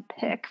wine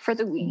pick for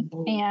the week,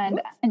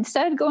 and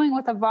instead going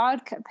with a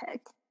vodka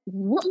pick.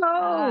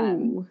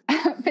 Whoa!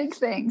 Big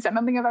things. I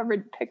don't think I've ever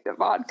picked a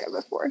vodka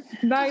before.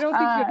 No, I don't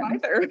think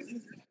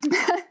you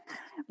have either.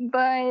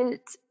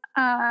 But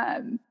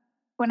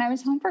when I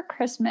was home for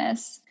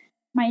Christmas,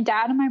 my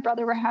dad and my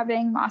brother were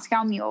having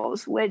Moscow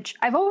Mules, which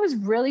I've always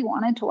really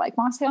wanted to like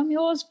Moscow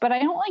Mules, but I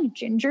don't like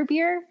ginger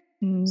beer.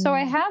 So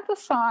I had the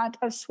thought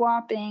of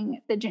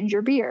swapping the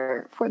ginger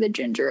beer for the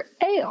ginger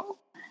ale,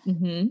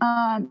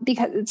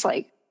 because it's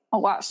like a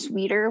lot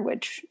sweeter,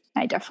 which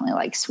I definitely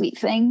like sweet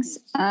things.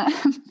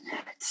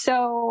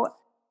 So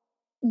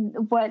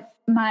what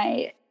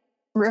my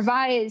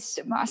revised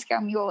Moscow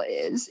Mule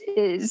is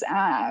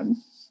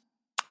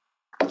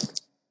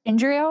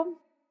ginger ale,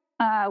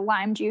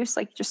 lime juice,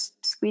 like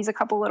just squeeze a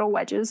couple little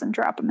wedges and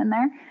drop them in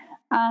there,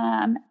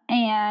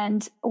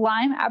 and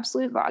lime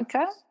Absolute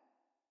vodka.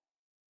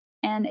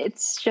 And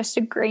it's just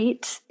a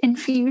great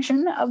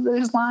infusion of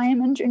those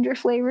lime and ginger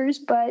flavors.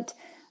 But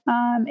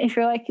if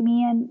you're like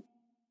me and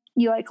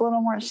you like a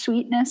little more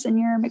sweetness in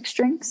your mixed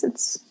drinks,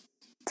 it's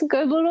a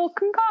good little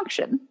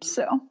concoction.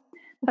 So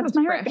that's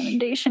my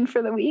recommendation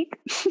for the week.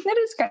 It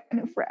is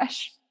kind of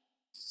fresh.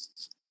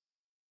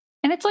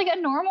 And it's like a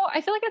normal,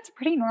 I feel like it's a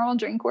pretty normal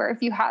drink where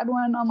if you had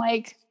one on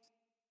like,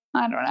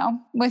 I don't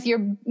know,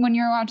 when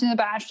you're watching The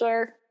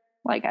Bachelor,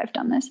 like I've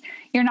done this,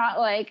 you're not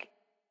like,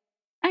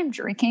 I'm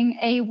drinking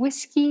a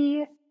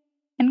whiskey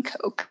and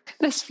Coke.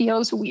 This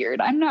feels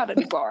weird. I'm not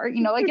at a bar,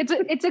 like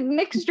it's a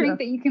mixed drink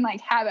that you can like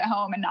have at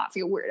home and not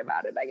feel weird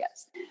about it, I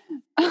guess.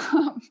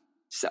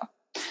 So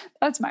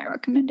that's my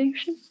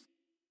recommendation.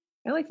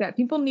 I like that.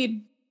 People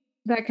need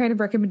that kind of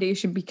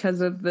recommendation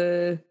because of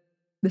the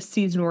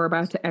season we're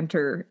about to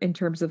enter in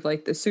terms of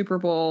like the Super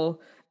Bowl.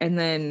 And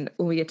then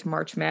when we get to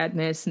March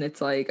Madness and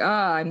it's like,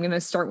 I'm going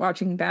to start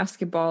watching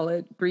basketball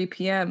at 3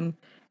 p.m.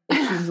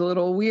 It seems a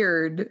little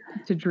weird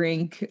to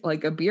drink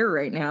like a beer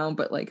right now,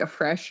 but like a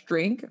fresh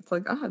drink, it's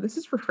like, this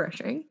is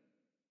refreshing.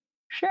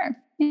 Sure.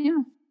 Yeah.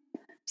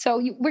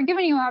 So we're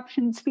giving you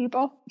options,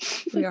 people.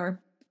 We are.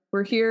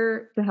 We're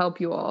here to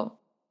help you all.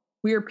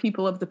 We are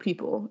people of the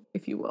people,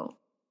 if you will.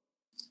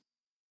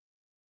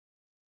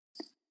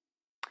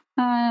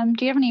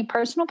 Do you have any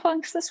personal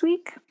plugs this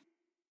week?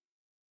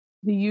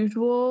 The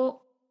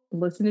usual,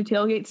 listen to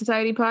Tailgate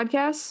Society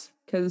podcasts,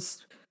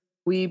 because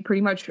we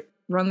pretty much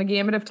run the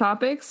gamut of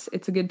topics.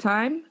 It's a good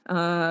time,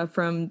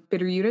 from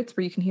Bitter Units,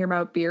 where you can hear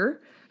about beer,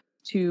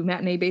 to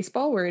Matinee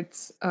Baseball, where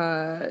it's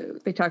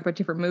they talk about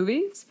different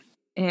movies,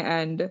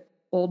 and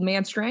Old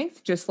Man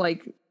Strength, just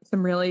like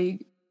some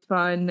really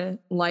fun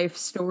life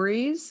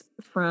stories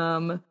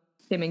from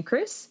Tim and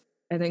Chris.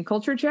 And then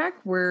Culture Check,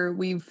 where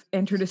we've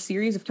entered a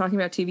series of talking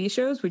about TV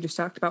shows. We just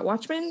talked about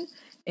Watchmen,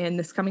 and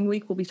this coming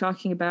week we'll be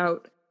talking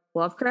about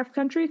Lovecraft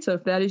Country. So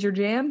if that is your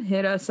jam,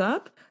 hit us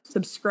up,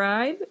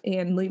 subscribe,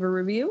 and leave a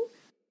review.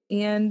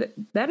 And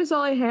that is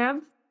all I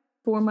have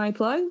for my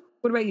plug.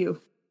 What about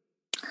you?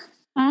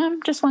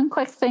 Just one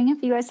quick thing.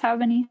 If you guys have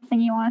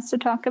anything you want us to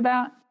talk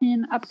about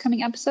in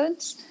upcoming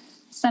episodes,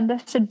 send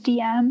us a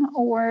DM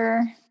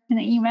or an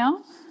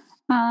email.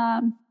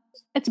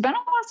 It's been a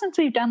while since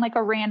we've done like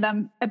a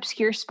random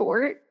obscure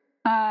sport.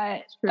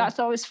 That's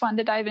always fun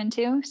to dive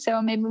into.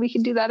 So maybe we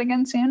can do that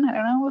again soon. I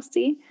don't know. We'll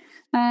see.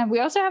 We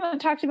also haven't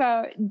talked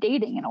about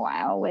dating in a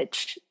while,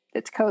 which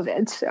it's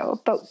COVID. So,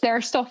 but there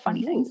are still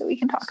funny things that we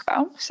can talk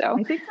about. So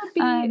I think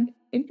that'd be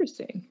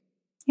interesting.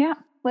 Yeah.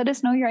 Let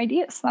us know your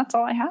ideas. That's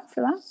all I have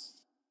for that.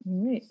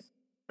 All right.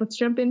 Let's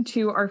jump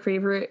into our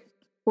favorite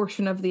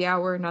portion of the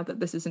hour. Not that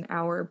this is an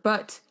hour,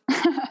 but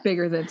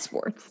bigger than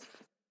sports.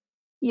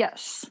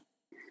 Yes.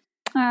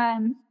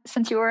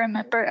 Since you are a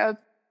member of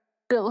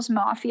Bill's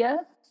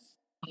Mafia,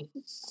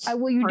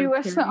 will you do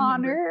us the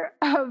honor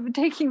of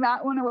taking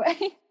that one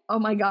away? Oh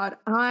my God,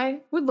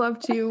 I would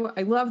love to.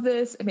 I love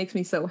this. It makes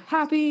me so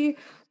happy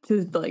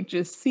to like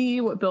just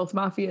see what Bill's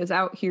Mafia is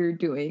out here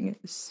doing.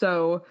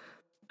 So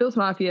Bill's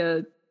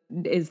Mafia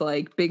is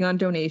like big on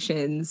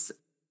donations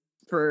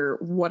for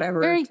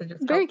whatever.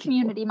 Very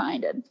community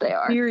minded. They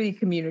are very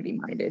community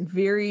minded,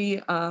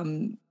 very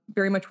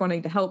much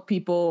wanting to help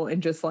people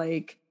and just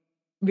like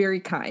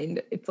very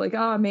kind. It's like,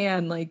 oh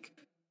man, like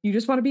you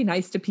just want to be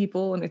nice to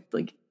people. And it's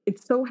like,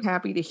 it's so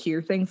happy to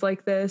hear things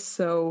like this.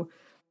 So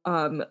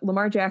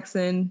Lamar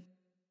Jackson,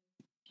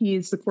 he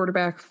is the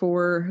quarterback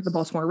for the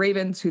Baltimore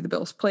Ravens, who the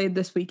Bills played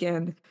this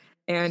weekend,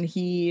 and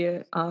he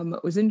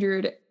was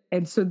injured.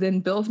 And so then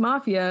Bill's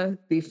Mafia,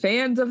 the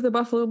fans of the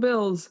Buffalo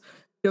Bills,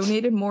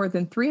 donated more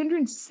than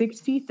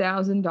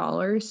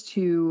 $360,000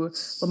 to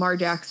Lamar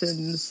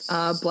Jackson's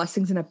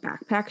Blessings in a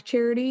Backpack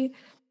charity.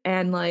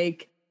 And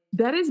like,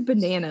 that is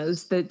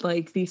bananas that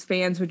like these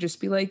fans would just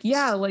be like,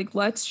 yeah, like,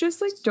 let's just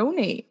like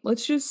donate.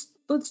 Let's do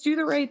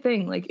the right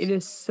thing. Like,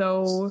 it's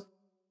so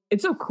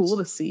cool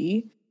to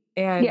see.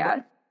 And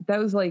yeah, that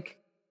was like,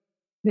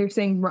 they're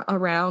saying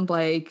around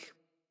like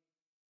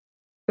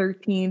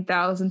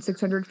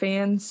 13,600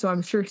 fans. So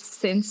I'm sure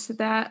since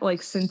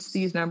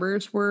these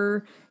numbers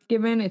were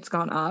given, it's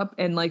gone up.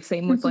 And like,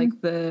 same with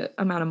like the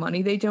amount of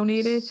money they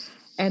donated.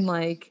 And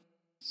like,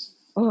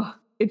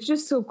 it's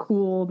just so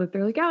cool that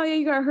they're like, oh yeah,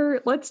 you got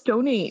hurt. Let's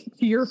donate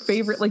to your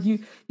favorite. Like you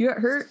got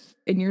hurt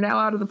and you're now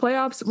out of the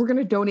playoffs. We're going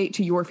to donate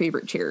to your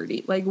favorite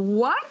charity. Like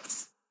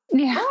what?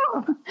 Yeah.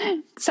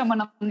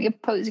 Someone on the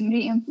opposing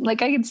team.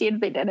 Like, I could see if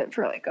they did it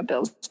for like a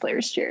Bills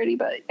players charity,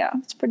 but yeah,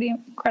 it's pretty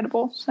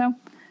incredible. So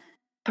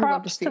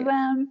props to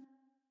them.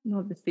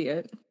 Love to see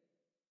it. Do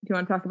you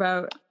want to talk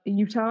about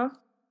Utah?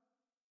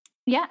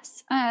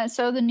 Yes.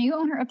 So the new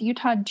owner of the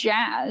Utah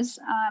Jazz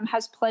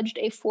has pledged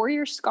a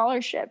 4-year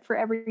scholarship for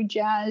every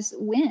Jazz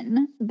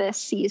win this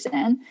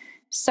season.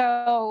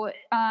 So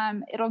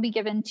it'll be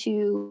given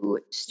to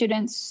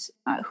students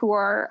who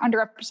are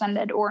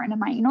underrepresented or in a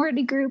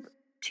minority group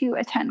to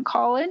attend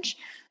college.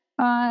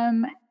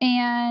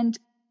 And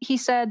he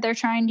said they're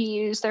trying to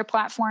use their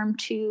platform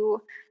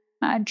to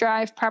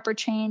drive proper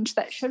change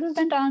that should have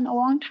been done a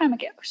long time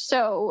ago.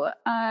 So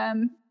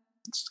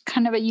it's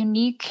kind of a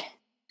unique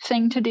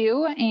thing to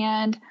do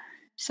and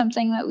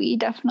something that we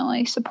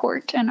definitely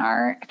support and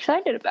are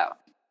excited about.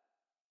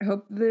 I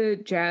hope the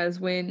Jazz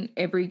win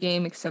every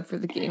game except for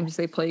the games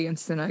they play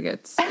against the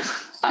Nuggets.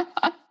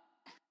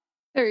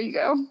 There you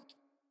go.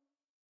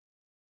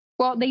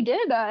 Well, they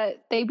did.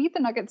 They beat the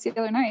Nuggets the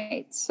other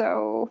night,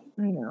 so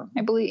I know.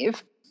 I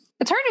believe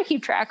it's hard to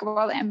keep track of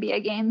all the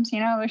NBA games. You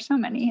know, there's so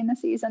many in the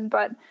season,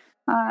 but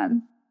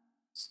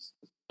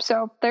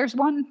so there's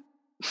one.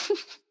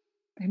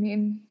 I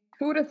mean,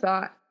 who would have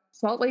thought?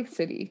 Salt Lake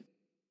City.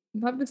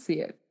 Love to see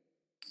it.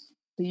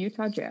 The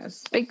Utah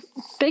Jazz. Big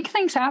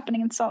things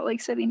happening in Salt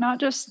Lake City. Not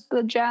just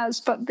the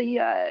Jazz, but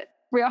the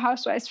Real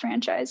Housewives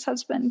franchise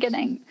has been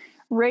getting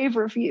rave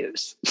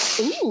reviews.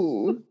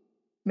 Ooh,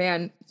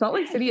 man, Salt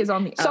Lake City is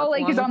on the up. Salt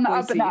Lake is on the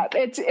up and up.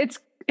 It's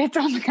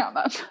on the come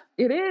up.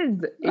 It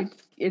is.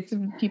 It's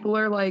people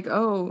are like,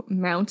 oh,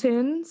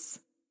 mountains.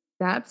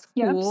 That's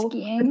cool. Yep,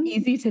 skiing. An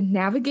easy to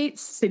navigate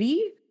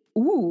city.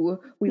 Ooh,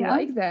 we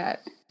like that.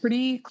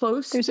 Pretty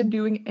close to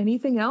doing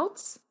anything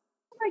else.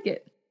 I like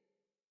it.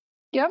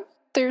 Yep.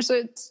 There's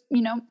a,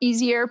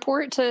 easy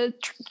airport to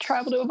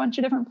travel to a bunch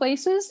of different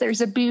places.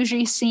 There's a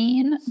bougie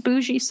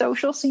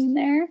social scene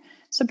there,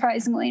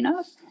 surprisingly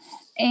enough.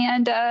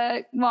 And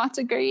lots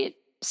of great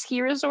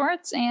ski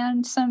resorts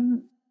and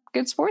some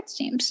good sports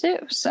teams too.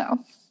 So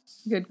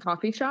good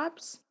coffee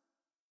shops.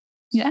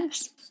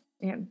 Yes.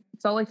 And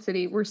Salt Lake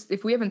City,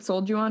 if we haven't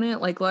sold you on it,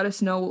 like, let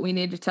us know what we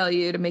need to tell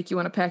you to make you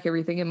want to pack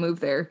everything and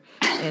move there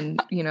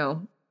and,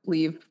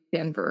 leave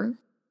Denver.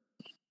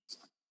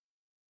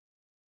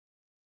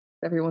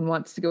 Everyone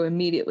wants to go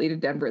immediately to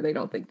Denver. They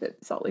don't think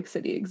that Salt Lake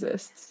City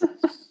exists.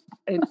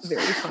 It's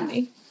very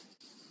funny.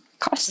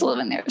 Cost of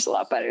living there is a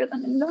lot better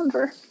than in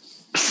Denver.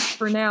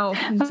 For now,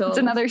 until that's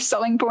another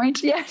selling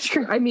point. Yeah,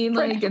 sure. I mean,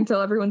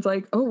 until everyone's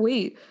like, oh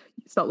wait,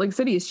 Salt Lake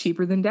City is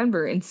cheaper than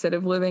Denver. Instead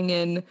of living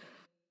in,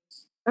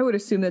 I would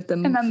assume that the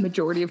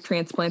majority of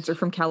transplants are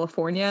from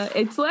California.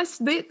 It's less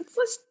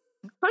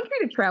country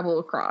to travel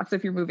across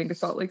if you're moving to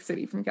Salt Lake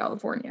City from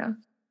California.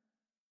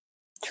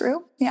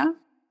 True. Yeah.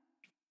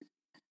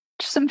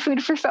 Just some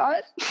food for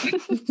thought.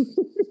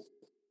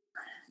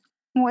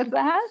 With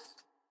that,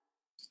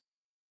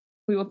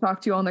 we will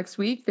talk to you all next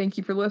week. Thank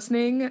you for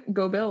listening.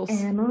 Go Bills.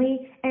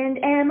 Emily and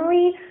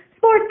Emily,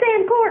 Sports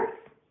and Court.